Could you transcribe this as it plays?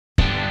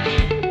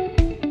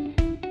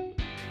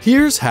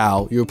Here's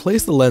how you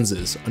replace the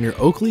lenses on your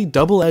Oakley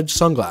double-edged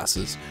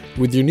sunglasses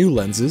with your new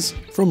lenses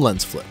from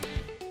LenzFlip.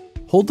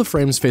 Hold the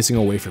frames facing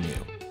away from you,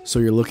 so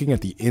you're looking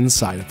at the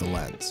inside of the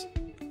lens.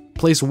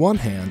 Place one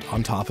hand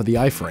on top of the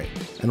eye frame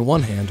and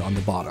one hand on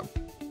the bottom.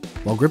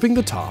 While gripping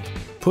the top,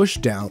 push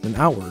down and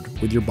outward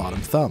with your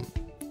bottom thumb.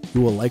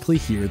 You will likely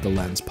hear the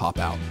lens pop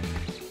out.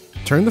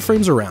 Turn the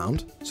frames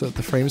around so that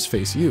the frames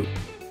face you.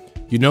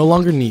 You no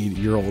longer need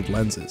your old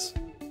lenses.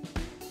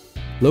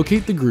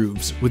 Locate the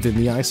grooves within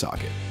the eye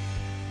socket.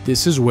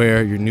 This is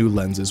where your new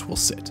lenses will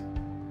sit.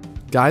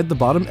 Guide the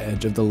bottom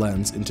edge of the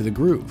lens into the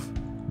groove,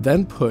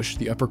 then push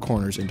the upper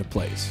corners into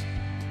place.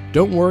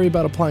 Don't worry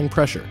about applying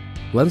pressure.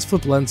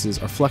 LenzFlip lenses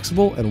are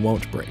flexible and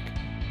won't break.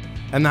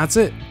 And that's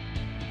it.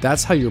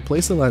 That's how you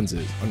replace the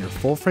lenses on your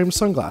full-frame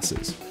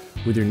sunglasses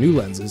with your new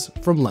lenses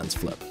from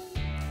LenzFlip.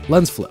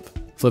 LenzFlip.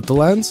 Flip the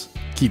lens,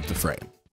 keep the frame.